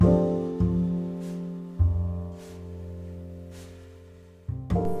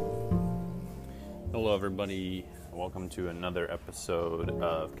Hello everybody, welcome to another episode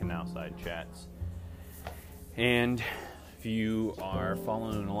of Canal Side Chats. And if you are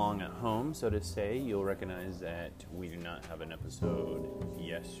following along at home, so to say, you'll recognize that we do not have an episode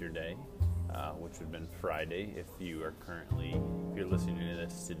yesterday, which would have been Friday if you're listening to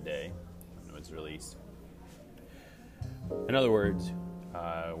this today when it was released. In other words,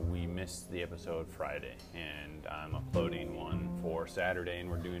 we missed the episode Friday, and I'm uploading one for Saturday, and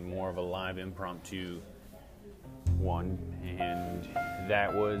we're doing more of a live impromptu one, and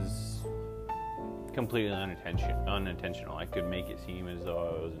that was completely unintentional. I could make it seem as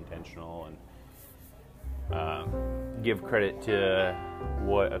though it was intentional and give credit to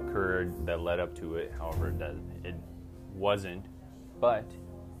what occurred that led up to it. However, it wasn't, but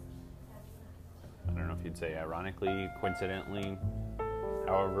I don't know if you'd say ironically, coincidentally.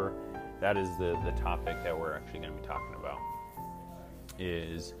 However, that is the topic that we're actually going to be talking about,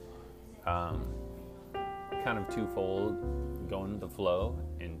 is kind of twofold: going with the flow,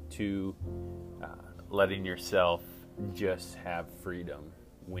 and two, letting yourself just have freedom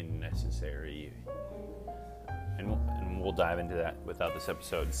when necessary. And we'll dive into that without this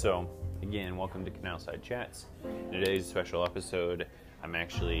episode. So again, welcome to Canal Side Chats. In today's special episode, I'm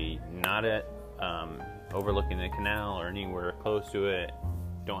actually not at overlooking the canal or anywhere close to it.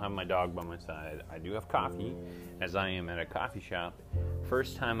 Don't have my dog by my side. I do have coffee, as I am at a coffee shop.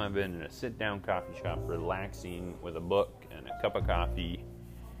 First time I've been in a sit-down coffee shop, relaxing with a book and a cup of coffee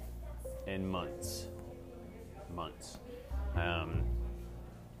in months.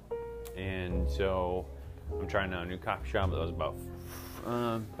 And so I'm trying out a new coffee shop that was about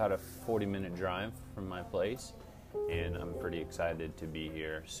a 40-minute drive from my place, and I'm pretty excited to be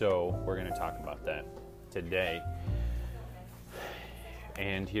here. So we're going to talk about that today.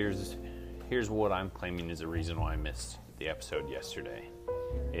 And here's what I'm claiming is the reason why I missed the episode yesterday.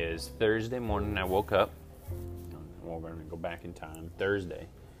 Is Thursday morning I woke up. We're going to go back in time. Thursday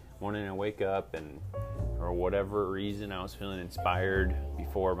morning I wake up, and for whatever reason I was feeling inspired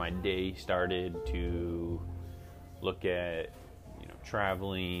before my day started to look at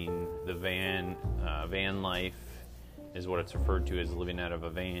traveling. The van life is what it's referred to as, living out of a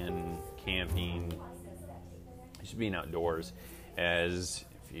van, camping, just being outdoors. As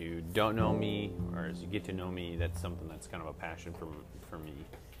if you don't know me, or as you get to know me, that's something that's kind of a passion for me,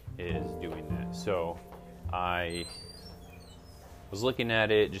 is doing that. So I was looking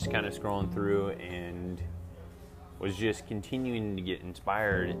at it, just kind of scrolling through, and was just continuing to get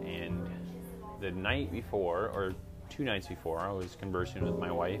inspired. And the night before, or 2 nights before, I was conversing with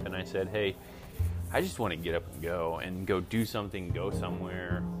my wife, and I said, hey, I just want to get up and go do something, go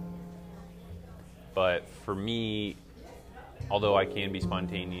somewhere. But for me, although I can be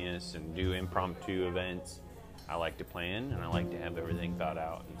spontaneous and do impromptu events, I like to plan and I like to have everything thought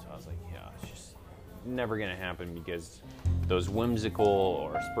out. And so I was like, yeah, it's just never going to happen, because those whimsical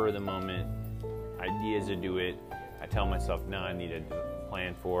or spur of the moment ideas to do it, I tell myself, no, I need to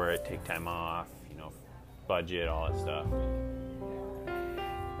plan for it, take time off, budget, all that stuff.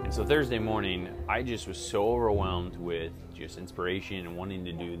 And so Thursday morning, I just was so overwhelmed with just inspiration and wanting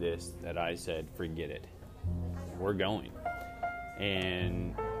to do this that I said, forget it. We're going.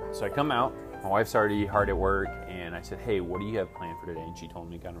 And so I come out, my wife's already hard at work, and I said, hey, what do you have planned for today? And she told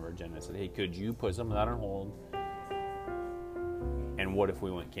me kind of her agenda. I said, hey, could you put some of that on hold? And what if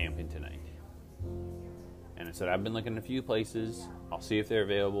we went camping tonight? And I said, I've been looking at a few places. I'll see if they're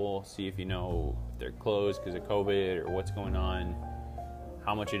available, see if they're closed because of COVID or what's going on,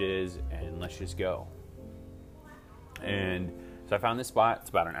 how much it is, and let's just go. And so I found this spot. It's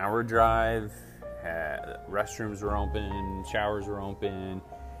about an hour drive. Restrooms were open, showers were open,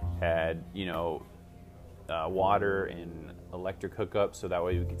 had water and electric hookups, so that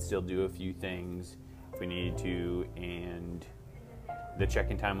way we could still do a few things if we needed to. And the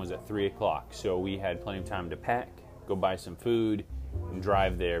check-in time was at 3 o'clock, so we had plenty of time to pack, go buy some food, and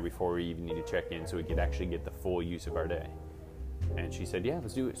drive there before we even need to check in, so we could actually get the full use of our day. And she said, yeah,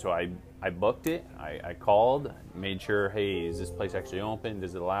 let's do it. So I booked it. I called, made sure, hey, is this place actually open?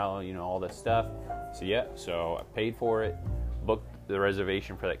 Does it allow, all this stuff? So yeah, so I paid for it, booked the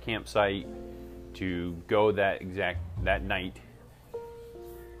reservation for that campsite to go that night.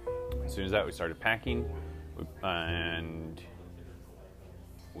 As soon as that, we started packing, and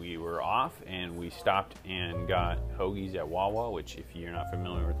we were off, and we stopped and got hoagies at Wawa, which, if you're not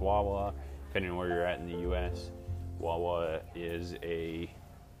familiar with Wawa, depending on where you're at in the U.S., Wawa is a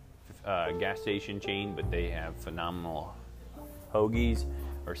gas station chain, but they have phenomenal hoagies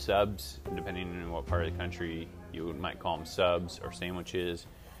or subs, depending on what part of the country you might call them, subs or sandwiches,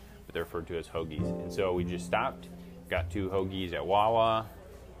 but they're referred to as hoagies. And so we just stopped, got 2 hoagies at Wawa,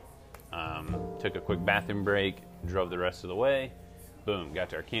 Took a quick bathroom break, drove the rest of the way. Boom, got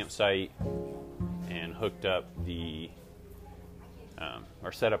to our campsite and hooked up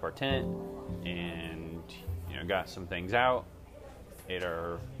or set up our tent, and got some things out. Ate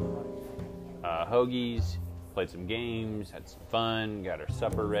our hoagies, played some games, had some fun, got our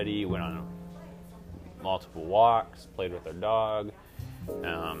supper ready, went on multiple walks, played with our dog,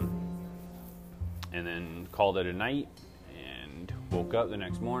 and then called it a night, and woke up the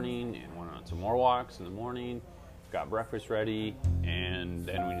next morning and went on some more walks in the morning, got breakfast ready, and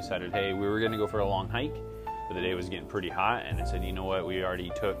then we decided, hey, we were going to go for a long hike, but the day was getting pretty hot, and I said, you know what, we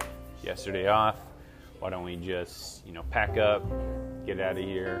already took yesterday off, why don't we just, pack up, get out of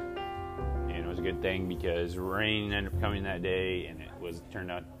here. And it was a good thing because rain ended up coming that day, and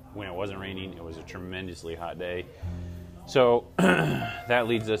turned out when it wasn't raining, it was a tremendously hot day. So that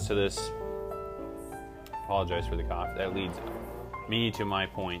leads us to this. Apologize for the cough. That leads me to my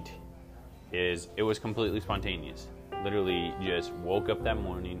point. Is it was completely spontaneous. Literally just woke up that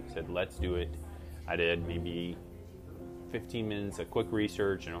morning, said let's do it. I did maybe 15 minutes of quick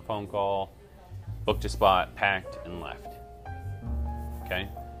research and a phone call, booked a spot, packed, and left. Okay?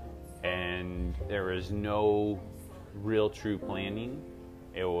 And there was no real true planning.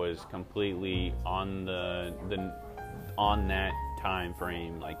 It was completely on on that time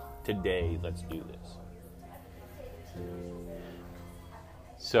frame, like today, let's do this.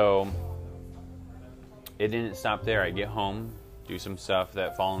 So it didn't stop there. I get home, do some stuff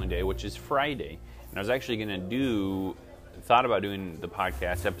that following day, which is Friday. And I was actually going to thought about doing the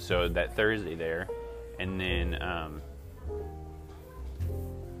podcast episode that Thursday there, and then,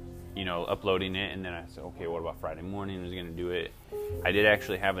 uploading it. And then I said, okay, what about Friday morning? I was going to do it. I did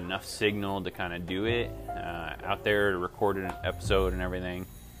actually have enough signal to kind of do it out there to record an episode and everything.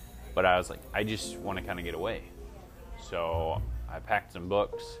 But I was like, I just want to kind of get away. So I packed some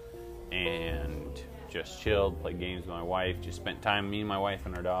books and just chilled, played games with my wife, just spent time, me and my wife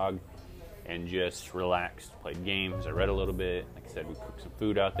and our dog, and just relaxed, played games. I read a little bit. Like I said, we cooked some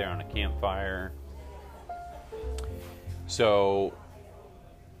food out there on a campfire. So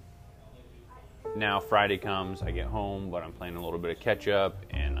now Friday comes, I get home, but I'm playing a little bit of catch up,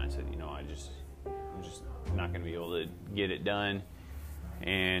 and I said, I'm just not going to be able to get it done.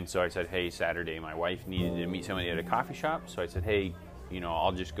 And so I said, hey, Saturday, my wife needed to meet somebody at a coffee shop. So I said, hey,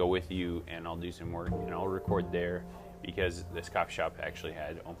 I'll just go with you and I'll do some work and I'll record there, because this coffee shop actually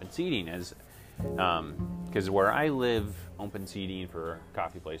had open seating because where I live, open seating for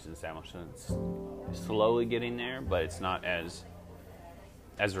coffee places and establishments slowly getting there, but it's not as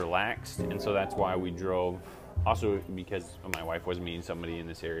relaxed. And so that's why we drove, also because my wife was meeting somebody in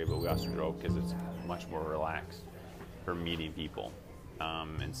this area, but we also drove because it's much more relaxed for meeting people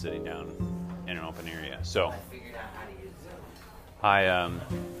and sitting down in an open area. So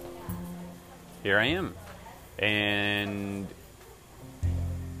here I am, and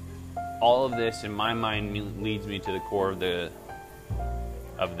all of this in my mind leads me to the core of this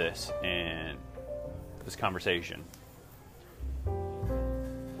and this conversation.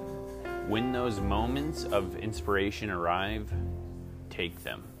 When those moments of inspiration arrive, take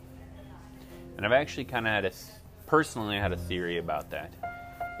them. And I've actually kind of personally had a theory about that.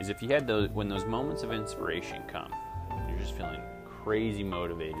 Is if you had when those moments of inspiration come, you're just feeling crazy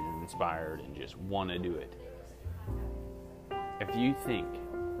motivated and inspired and just want to do it. If you think,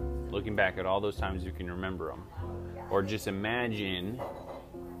 looking back at all those times you can remember them, or just imagine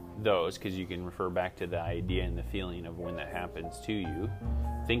those, because you can refer back to the idea and the feeling of when that happens to you,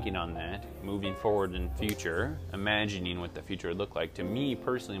 thinking on that, moving forward in future, imagining what the future would look like. To me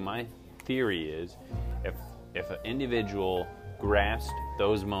personally, my theory is if an individual grasped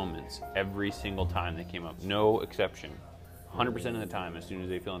those moments every single time they came up, no exception, 100% of the time, as soon as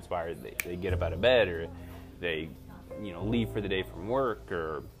they feel inspired, they get up out of bed, or they leave for the day from work,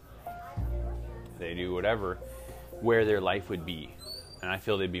 or they do whatever, where their life would be. And I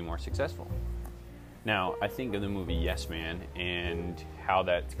feel they'd be more successful. Now, I think of the movie Yes Man and how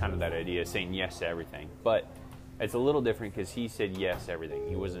that's kind of that idea of saying yes to everything. But it's a little different because he said yes to everything.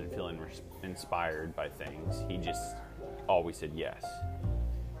 He wasn't feeling inspired by things. He just always said yes.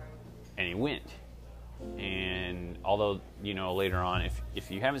 And he went. And although, later on,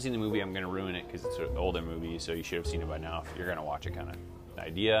 if you haven't seen the movie, I'm going to ruin it because it's an older movie, so you should have seen it by now if you're going to watch it, kind of the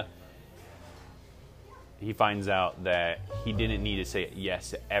idea. He finds out that he didn't need to say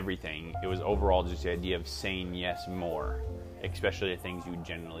yes to everything. It was overall just the idea of saying yes more, especially to things you would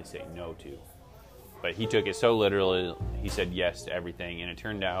generally say no to. But he took it so literally, he said yes to everything, and it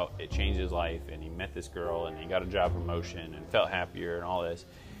turned out it changed his life, and he met this girl, and he got a job promotion, and felt happier, and all this.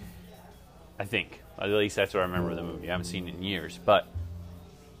 I think. At least that's what I remember of the movie. I haven't seen it in years. But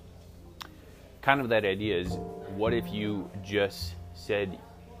kind of that idea is, what if you just said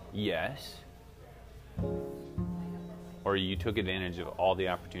yes, or you took advantage of all the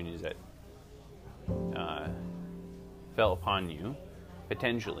opportunities that fell upon you,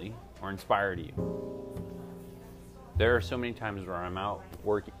 potentially, or inspired you. There are so many times where I'm out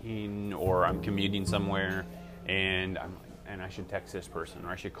working or I'm commuting somewhere and I should text this person, or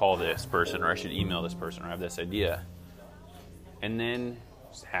I should call this person, or I should email this person, or I have this idea. And then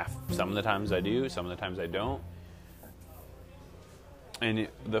some of the times I do, some of the times I don't. And you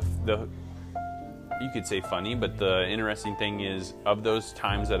could say funny, but the interesting thing is, of those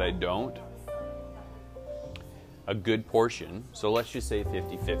times that I don't, a good portion, so let's just say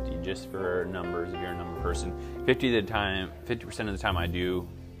 50-50, just for numbers, if you're a number person, 50% of the time I do,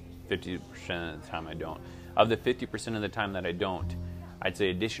 50% of the time I don't. Of the 50% of the time that I don't, I'd say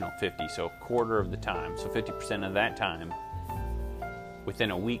additional 50, so a quarter of the time, so 50% of that time,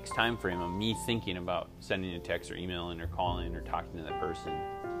 within a week's time frame of me thinking about sending a text or emailing or calling or talking to that person,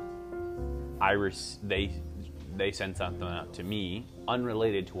 they send something out to me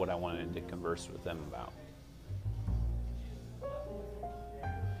unrelated to what I wanted to converse with them about.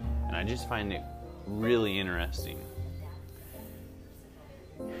 And I just find it really interesting.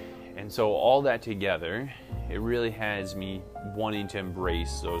 And so all that together, it really has me wanting to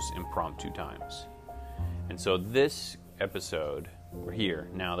embrace those impromptu times. And so this episode, we're here,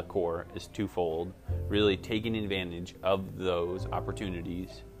 now the core is twofold, really taking advantage of those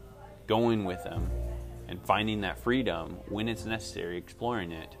opportunities, going with them, and finding that freedom when it's necessary,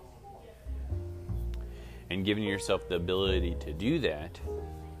 exploring it, and giving yourself the ability to do that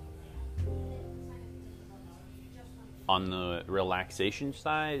on the relaxation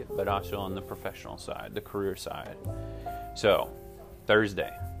side, but also on the professional side, the career side. So,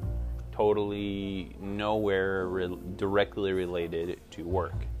 Thursday, totally nowhere directly related to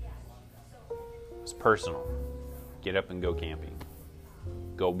work. It's personal. Get up and go camping.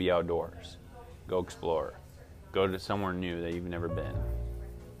 Go be outdoors. Go explore. Go to somewhere new that you've never been.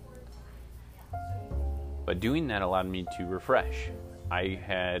 But doing that allowed me to refresh. I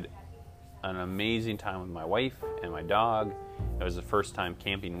had an amazing time with my wife and my dog. It was the first time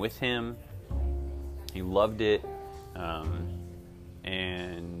camping with him. He loved it.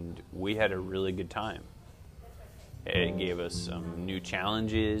 And we had a really good time. It gave us some new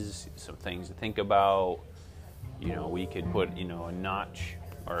challenges, some things to think about. We could put, a notch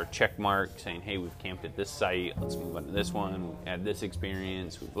or a check mark saying, hey, we've camped at this site, let's move on to this one, we've had this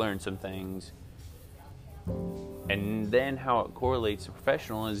experience, we've learned some things. And then how it correlates to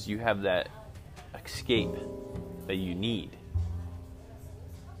professional is you have that escape that you need.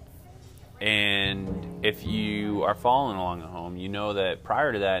 And if you are following along at home, you know that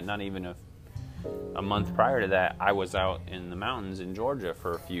prior to that, not even a month prior to that, I was out in the mountains in Georgia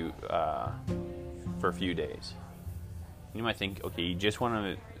for a few days. You might think, okay, you just want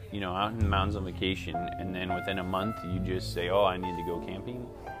to, out in the mountains on vacation, and then within a month you just say, oh, I need to go camping.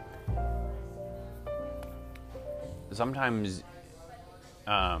 Sometimes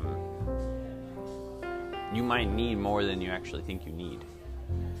you might need more than you actually think you need.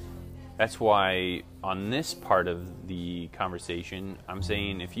 That's why on this part of the conversation, I'm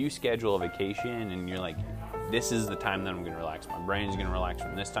saying if you schedule a vacation and you're like, this is the time that I'm going to relax, my brain's going to relax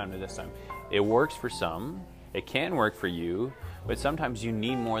from this time to this time. It works for some, it can work for you, but sometimes you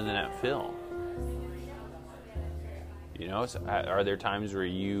need more than that fill. So are there times where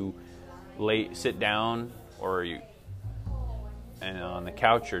you sit down or you on the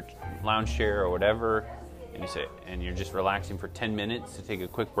couch or lounge chair or whatever, and you're just relaxing for 10 minutes to take a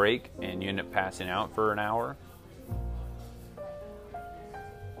quick break, and you end up passing out for an hour?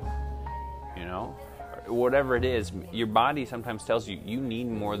 Whatever it is, your body sometimes tells you you need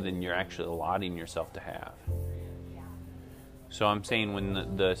more than you're actually allotting yourself to have. So I'm saying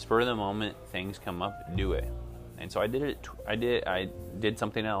when the spur of the moment things come up, do it. And so I did it. I did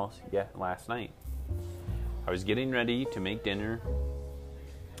something else last night. I was getting ready to make dinner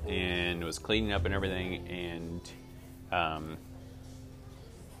and was cleaning up and everything, and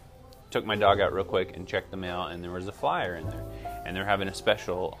took my dog out real quick and checked the mail, and there was a flyer in there, and they're having a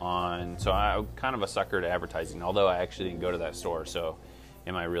special on. So I'm kind of a sucker to advertising, although I actually didn't go to that store, so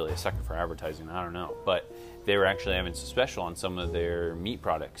am I really a sucker for advertising? I don't know. But they were actually having a special on some of their meat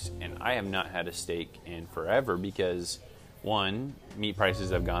products, and I have not had a steak in forever because, one, meat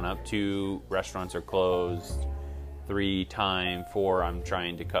prices have gone up, 2, restaurants are closed, 3, time, 4, I'm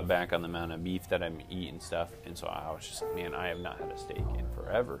trying to cut back on the amount of beef that I'm eating stuff. And so I was just like, man, I have not had a steak in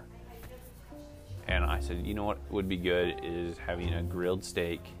forever. And I said, you know what would be good is having a grilled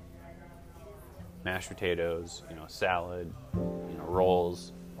steak, mashed potatoes, salad,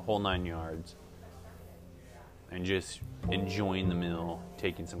 rolls, a whole 9 yards, and just enjoying the meal,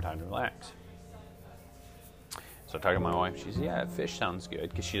 taking some time to relax. So talking to my wife, she said, yeah, fish sounds good,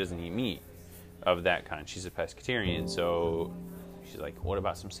 because she doesn't eat meat of that kind. She's a pescatarian, so she's like, what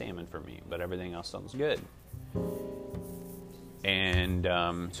about some salmon for me? But everything else sounds good. And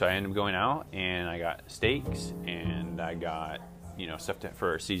so I ended up going out, and I got steaks, and I got, stuff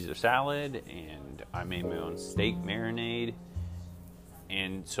for a Caesar salad, and I made my own steak marinade.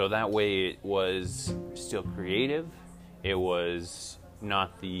 And so that way it was still creative. It was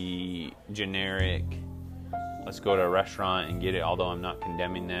not the generic, let's go to a restaurant and get it, although I'm not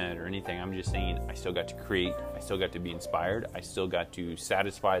condemning that or anything. I'm just saying I still got to create. I still got to be inspired. I still got to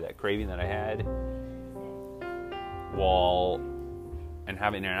satisfy that craving that I had and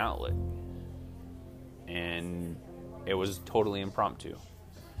having an outlet. And it was totally impromptu.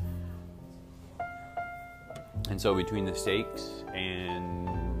 And so between the steaks and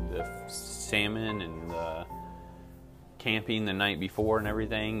the salmon and the camping the night before and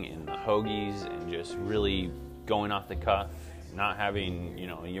everything, and the hoagies, and just really going off the cuff, not having,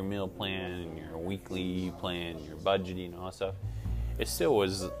 your meal plan and your weekly plan, your budgeting and all that stuff, it still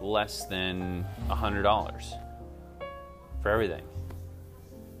was less than $100 for everything.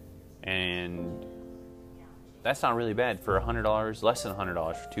 And that's not really bad for $100, less than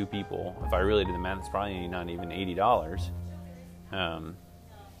 $100 for two people. If I really do the math, it's probably not even $80.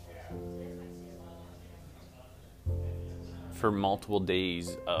 For multiple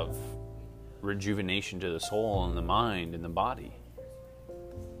days of rejuvenation to the soul and the mind and the body.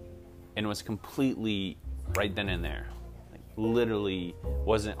 And it was completely right then and there. Like, literally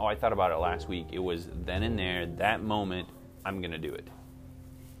wasn't, I thought about it last week. It was then and there, that moment, I'm going to do it.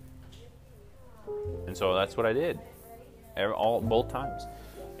 And so that's what I did, both times.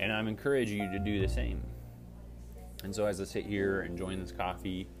 And I'm encouraging you to do the same. And so as I sit here enjoying this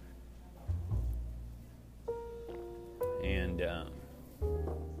coffee, and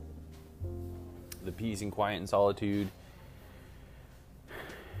the peace and quiet and solitude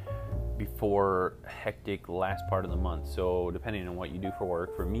before hectic last part of the month. So depending on what you do for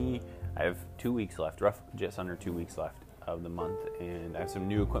work, for me, I have 2 weeks left, just under 2 weeks left of the month, and I have some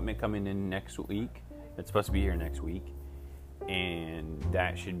new equipment coming in next week. It's supposed to be here next week, and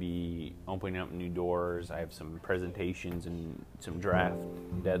that should be opening up new doors. I have some presentations and some draft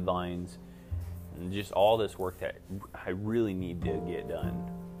deadlines, and just all this work that I really need to get done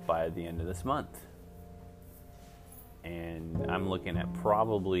by the end of this month. And I'm looking at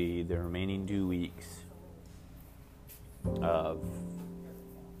probably the remaining 2 weeks of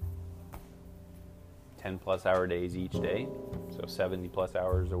 10 plus hour days each day, so 70 plus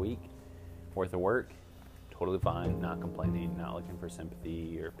hours a week worth of work. Totally fine, not complaining, not looking for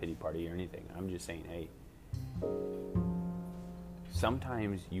sympathy or pity party or anything. I'm just saying, hey,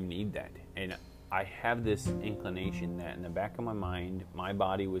 sometimes you need that. And I have this inclination that in the back of my mind, my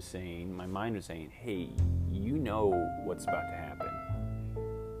mind was saying, hey, you know what's about to happen.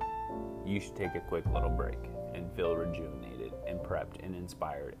 You should take a quick little break and feel rejuvenated and prepped and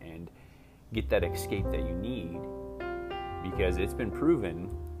inspired and get that escape that you need, because it's been proven.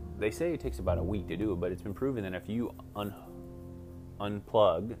 They say it takes about a week to do it, but it's been proven that if you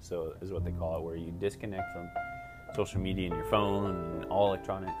unplug, so is what they call it, where you disconnect from social media and your phone and all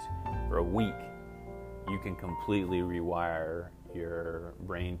electronics for a week, you can completely rewire your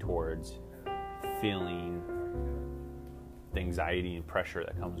brain towards feeling the anxiety and pressure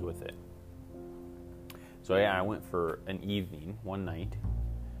that comes with it. So yeah, I went for an evening, one night,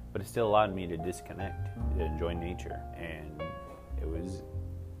 but it still allowed me to disconnect, to enjoy nature, and it was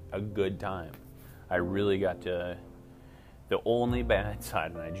a good time. I really got to. The only bad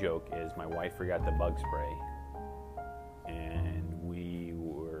side, and I joke, is my wife forgot the bug spray, and we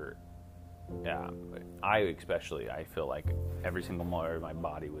were, I feel like every single moment of my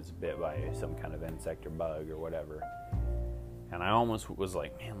body was bit by some kind of insect or bug or whatever, and I almost was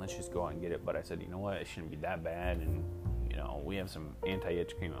like, man, let's just go out and get it, but I said, you know what, it shouldn't be that bad, and we have some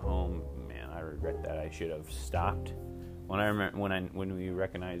anti-itch cream at home. Man, I regret that. I should have stopped. When we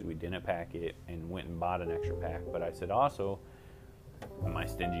recognized we didn't pack it and went and bought an extra pack. But I said also, my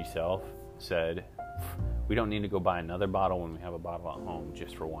stingy self said, we don't need to go buy another bottle when we have a bottle at home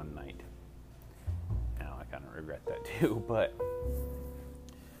just for one night. Now I kind of regret that too. But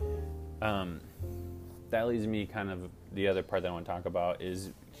that leads me kind of, the other part that I want to talk about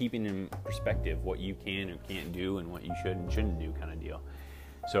is keeping in perspective what you can or can't do and what you should and shouldn't do kind of deal.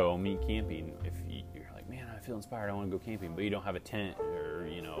 So me camping, if you're like, man, I feel inspired, I want to go camping, but you don't have a tent or,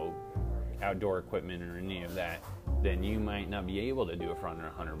 outdoor equipment or any of that, then you might not be able to do it for under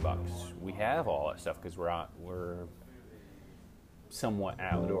 $100. We have all that stuff because we're somewhat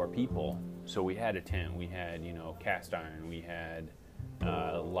outdoor people. So we had a tent, we had, cast iron, we had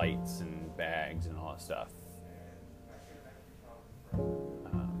lights and bags and all that stuff.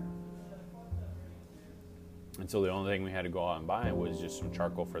 And so the only thing we had to go out and buy was just some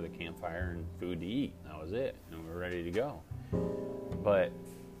charcoal for the campfire and food to eat. That was it. And we were ready to go. But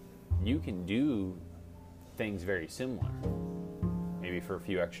you can do things very similar. Maybe for a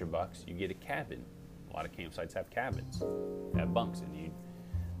few extra bucks, you get a cabin. A lot of campsites have cabins, have bunks, and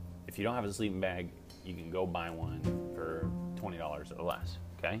if you don't have a sleeping bag, you can go buy one for $20 or less.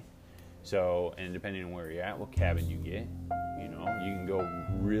 Okay, so and depending on where you're at, what cabin you get, you can go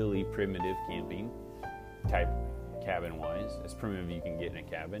really primitive camping type cabin wise, as primitive you can get in a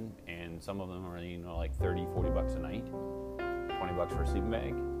cabin, and some of them are like $30-40 a night, $20 for a sleeping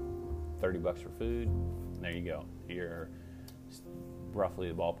bag, $30 for food. And there you go. You're roughly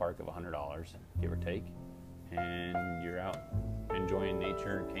the ballpark of $100, give or take, and you're out enjoying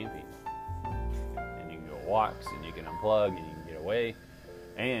nature and camping. And you can go walks, and you can unplug, and you can get away,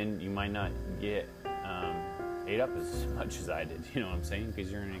 and you might not get ate up as much as I did. You know what I'm saying?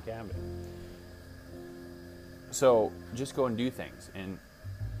 Because you're in a cabin. So just go and do things, and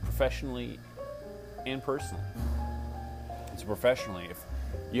professionally and personally. So professionally, if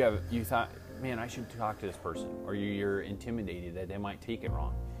you thought, man, I should talk to this person, or you're intimidated that they might take it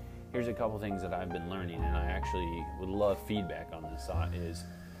wrong. Here's a couple things that I've been learning, and I actually would love feedback on this thought, is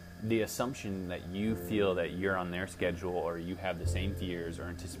the assumption that you feel that you're on their schedule or you have the same fears or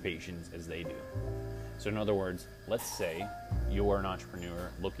anticipations as they do. So in other words, let's say you're an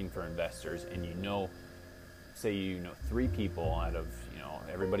entrepreneur looking for investors, and say you know 3 people out of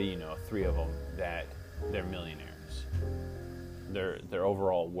everybody 3 of them that they're millionaires. Their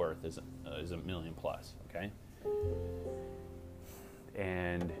overall worth is $1 million plus, okay?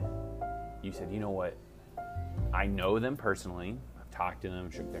 And you said, you know what? I know them personally. I've talked to them,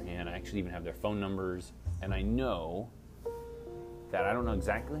 shook their hand. I actually even have their phone numbers, and I know that I don't know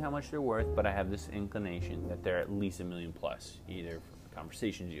exactly how much they're worth, but I have this inclination that they're at least $1 million plus, either from the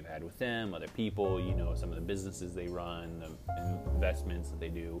conversations you've had with them, other people, some of the businesses they run, the investments that they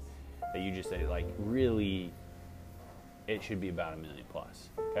do, that you just say, like, really, it should be about $1 million plus,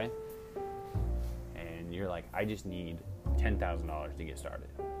 okay? And you're like, I just need $10,000 to get started.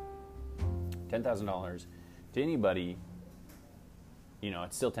 $10,000 to anybody,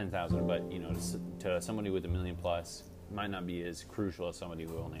 it's still $10,000, but to somebody with $1 million plus, might not be as crucial as somebody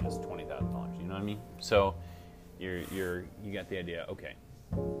who only has $20,000. You know what I mean? So you got the idea. Okay,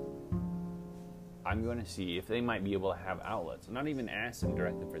 I'm going to see if they might be able to have outlets. Not even ask them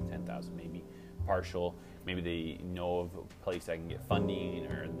directly for $10,000. Maybe partial. Maybe they know of a place I can get funding,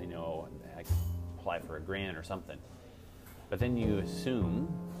 or they know I can apply for a grant or something. But then you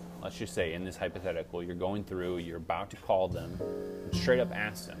assume, let's just say in this hypothetical, you're going through, you're about to call them, and straight up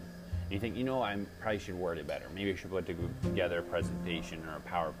ask them. And you think, I probably should word it better. Maybe I should put together a presentation or a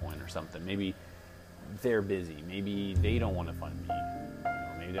PowerPoint or something. Maybe they're busy. Maybe they don't want to fund me.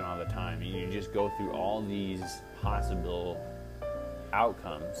 Maybe they don't have the time. And you just go through all these possible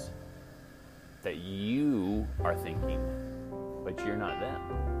outcomes that you are thinking, but you're not them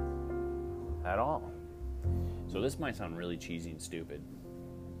at all. So this might sound really cheesy and stupid,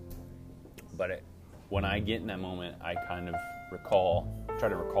 but when I get in that moment, I kind of try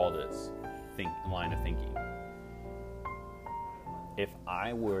to recall this line of thinking. If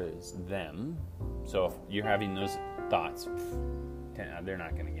I was them, so if you're having those thoughts, they're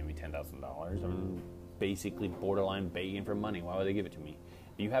not going to give me $10,000. I'm basically borderline begging for money. Why would they give it to me?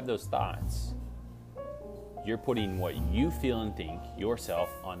 If you have those thoughts, you're putting what you feel and think yourself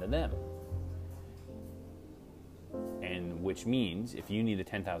onto them. And which means if you need the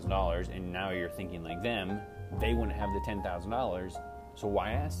 $10,000 and now you're thinking like them, they wouldn't have the $10,000, so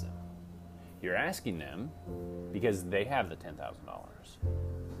why ask them? You're asking them because they have the $10,000.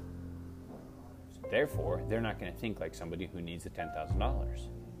 So therefore, they're not going to think like somebody who needs the $10,000.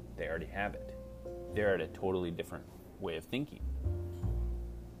 They already have it. They're at a totally different way of thinking.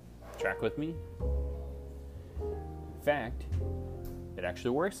 Track with me? In fact, it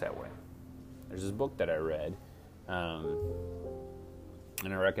actually works that way. There's this book that I read, and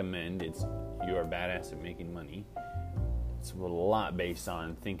I recommend. It's You Are Badass at Making Money. It's a lot based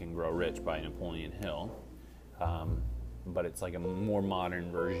on Think and Grow Rich by Napoleon Hill, but it's like a more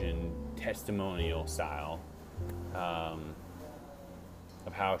modern version, testimonial style, of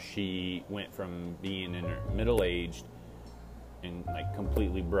how she went from being in her middle-aged and like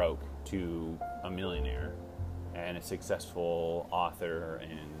completely broke to a millionaire and a successful author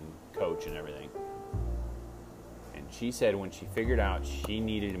and coach and everything. And she said when she figured out she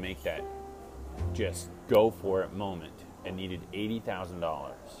needed to make that just go for it moment and needed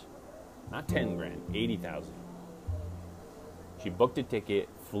 $80,000. Not 10 grand, 80,000. She booked a ticket,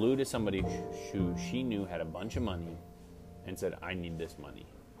 flew to somebody who she knew had a bunch of money, and said, I need this money.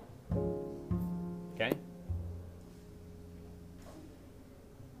 Okay?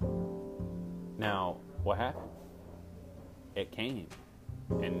 Now, what happened? It came.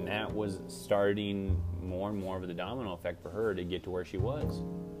 And that was starting more and more of the domino effect for her to get to where she was.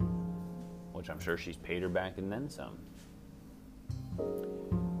 Which I'm sure she's paid her back and then some.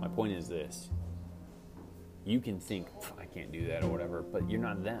 My point is this. You can think, I can't do that or whatever, but you're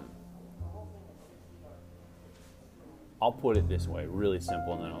not them. I'll put it this way, really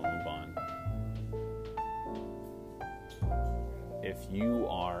simple, and then I'll move on. If you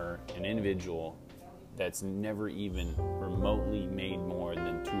are an individual that's never even remotely made more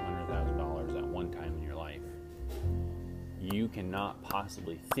than $200,000 at one time in your life, you cannot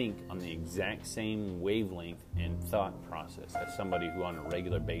possibly think on the exact same wavelength and thought process as somebody who on a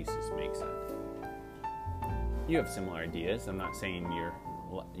regular basis makes it. You have similar ideas. I'm not saying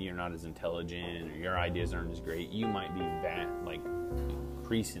you're not as intelligent or your ideas aren't as great. You might be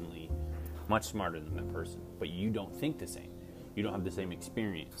increasingly much smarter than that person, but you don't think the same. You don't have the same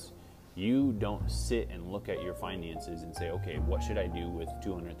experience. You don't sit and look at your finances and say, okay, what should I do with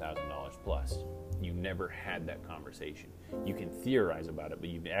 $200,000 plus? You never had that conversation. You can theorize about it, but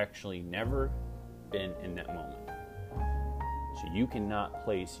you've actually never been in that moment. So you cannot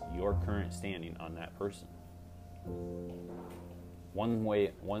place your current standing on that person. One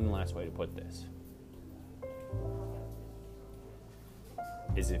last way to put this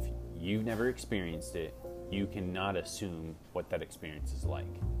is if you've never experienced it, you cannot assume what that experience is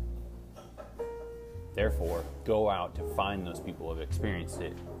like. Therefore, go out to find those people who have experienced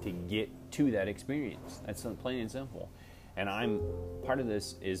it to get to that experience. That's plain and simple. And part of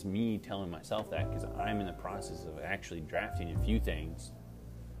this is me telling myself that because I'm in the process of actually drafting a few things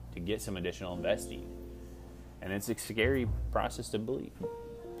to get some additional investing. And it's a scary process to believe,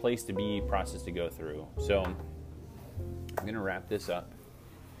 place to be, process to go through. So I'm going to wrap this up.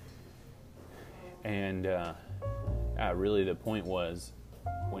 And really the point was,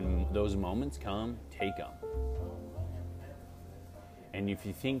 when those moments come, take them. And if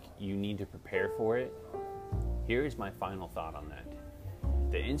you think you need to prepare for it, here's my final thought on that.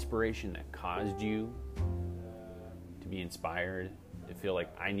 The inspiration that caused you to be inspired, to feel like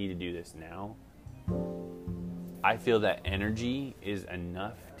I need to do this now, I feel that energy is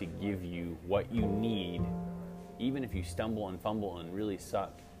enough to give you what you need, even if you stumble and fumble and really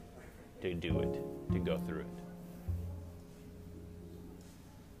suck, to do it, to go through it.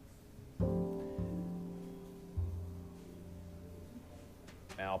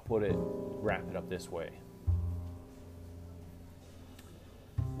 And I'll wrap it up this way.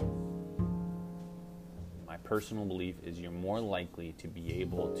 My personal belief is you're more likely to be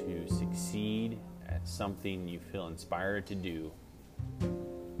able to succeed at something you feel inspired to do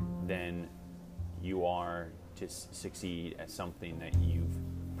than you are to succeed at something that you've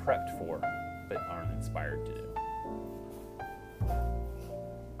prepped for but aren't inspired to do.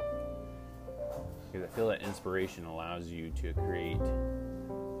 Because I feel that inspiration allows you to create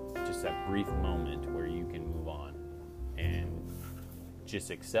just that brief moment where you can move on and just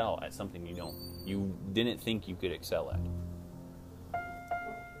excel at something you didn't think you could excel at.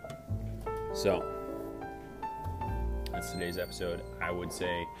 So that's today's episode. I would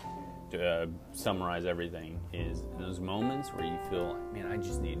say, to summarize everything, is those moments where you feel, man, I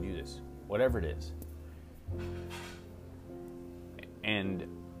just need to do this, whatever it is. And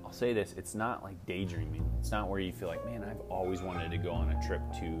I'll say this, it's not like daydreaming. It's not where you feel like, man, I've always wanted to go on a trip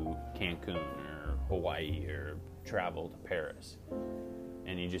to Cancun or Hawaii or travel to Paris.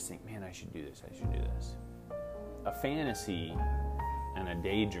 And you just think, man, I should do this. A fantasy and a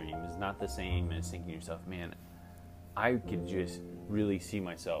daydream is not the same as thinking to yourself, man, I could just really see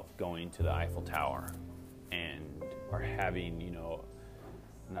myself going to the Eiffel Tower or having,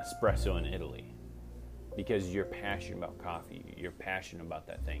 an espresso in Italy. Because you're passionate about coffee, you're passionate about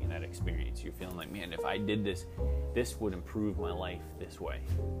that thing and that experience. You're feeling like, man, if I did this, this would improve my life this way.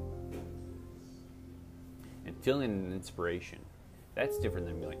 And feeling an inspiration, that's different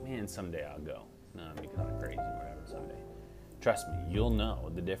than being like, man, someday I'll go. No, I'll be kind of crazy or whatever someday. Trust me, you'll know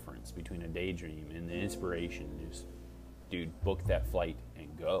the difference between a daydream and the inspiration. Just, dude, book that flight and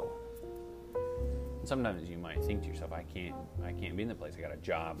go. And sometimes you might think to yourself, I can't be in the place. I got a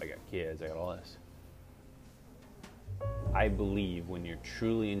job, I got kids, I got all this. I believe when you're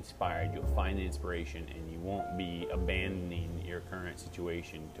truly inspired, you'll find the inspiration and you won't be abandoning your current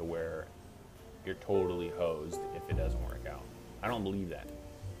situation to where you're totally hosed if it doesn't work out. I don't believe that.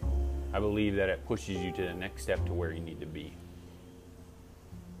 I believe that it pushes you to the next step to where you need to be.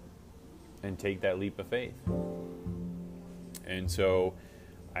 And take that leap of faith. And so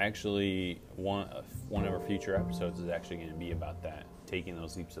I actually want one of our future episodes is actually going to be about that, taking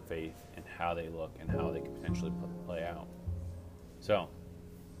those leaps of faith and how they look and how they could potentially play out. So,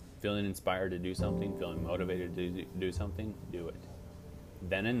 feeling inspired to do something, feeling motivated to do something, do it.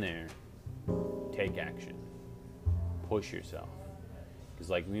 Then and there, take action. Push yourself. Because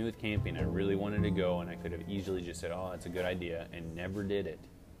like me with camping, I really wanted to go, and I could have easily just said, oh, that's a good idea, and never did it.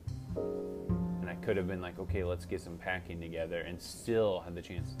 And I could have been like, okay, let's get some packing together, and still had the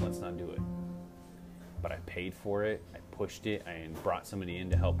chance, let's not do it. But I paid for it, I pushed it, I brought somebody in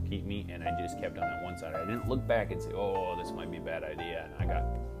to help keep me, and I just kept on that one side. I didn't look back and say, oh, this might be a bad idea, and I got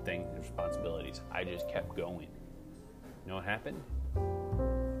things and responsibilities. I just kept going. You know what happened?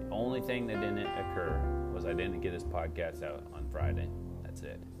 The only thing that didn't occur was I didn't get this podcast out on Friday. That's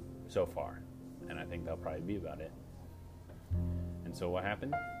it, so far. And I think that'll probably be about it. And so what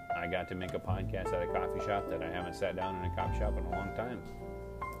happened? I got to make a podcast at a coffee shop that I haven't sat down in a coffee shop in a long time.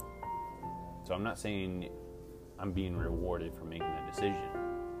 So I'm not saying I'm being rewarded for making that decision,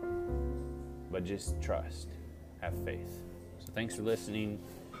 but just trust, have faith. So thanks for listening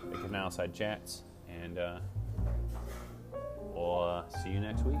to Canal Side Chats, and we'll see you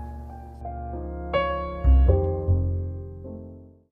next week.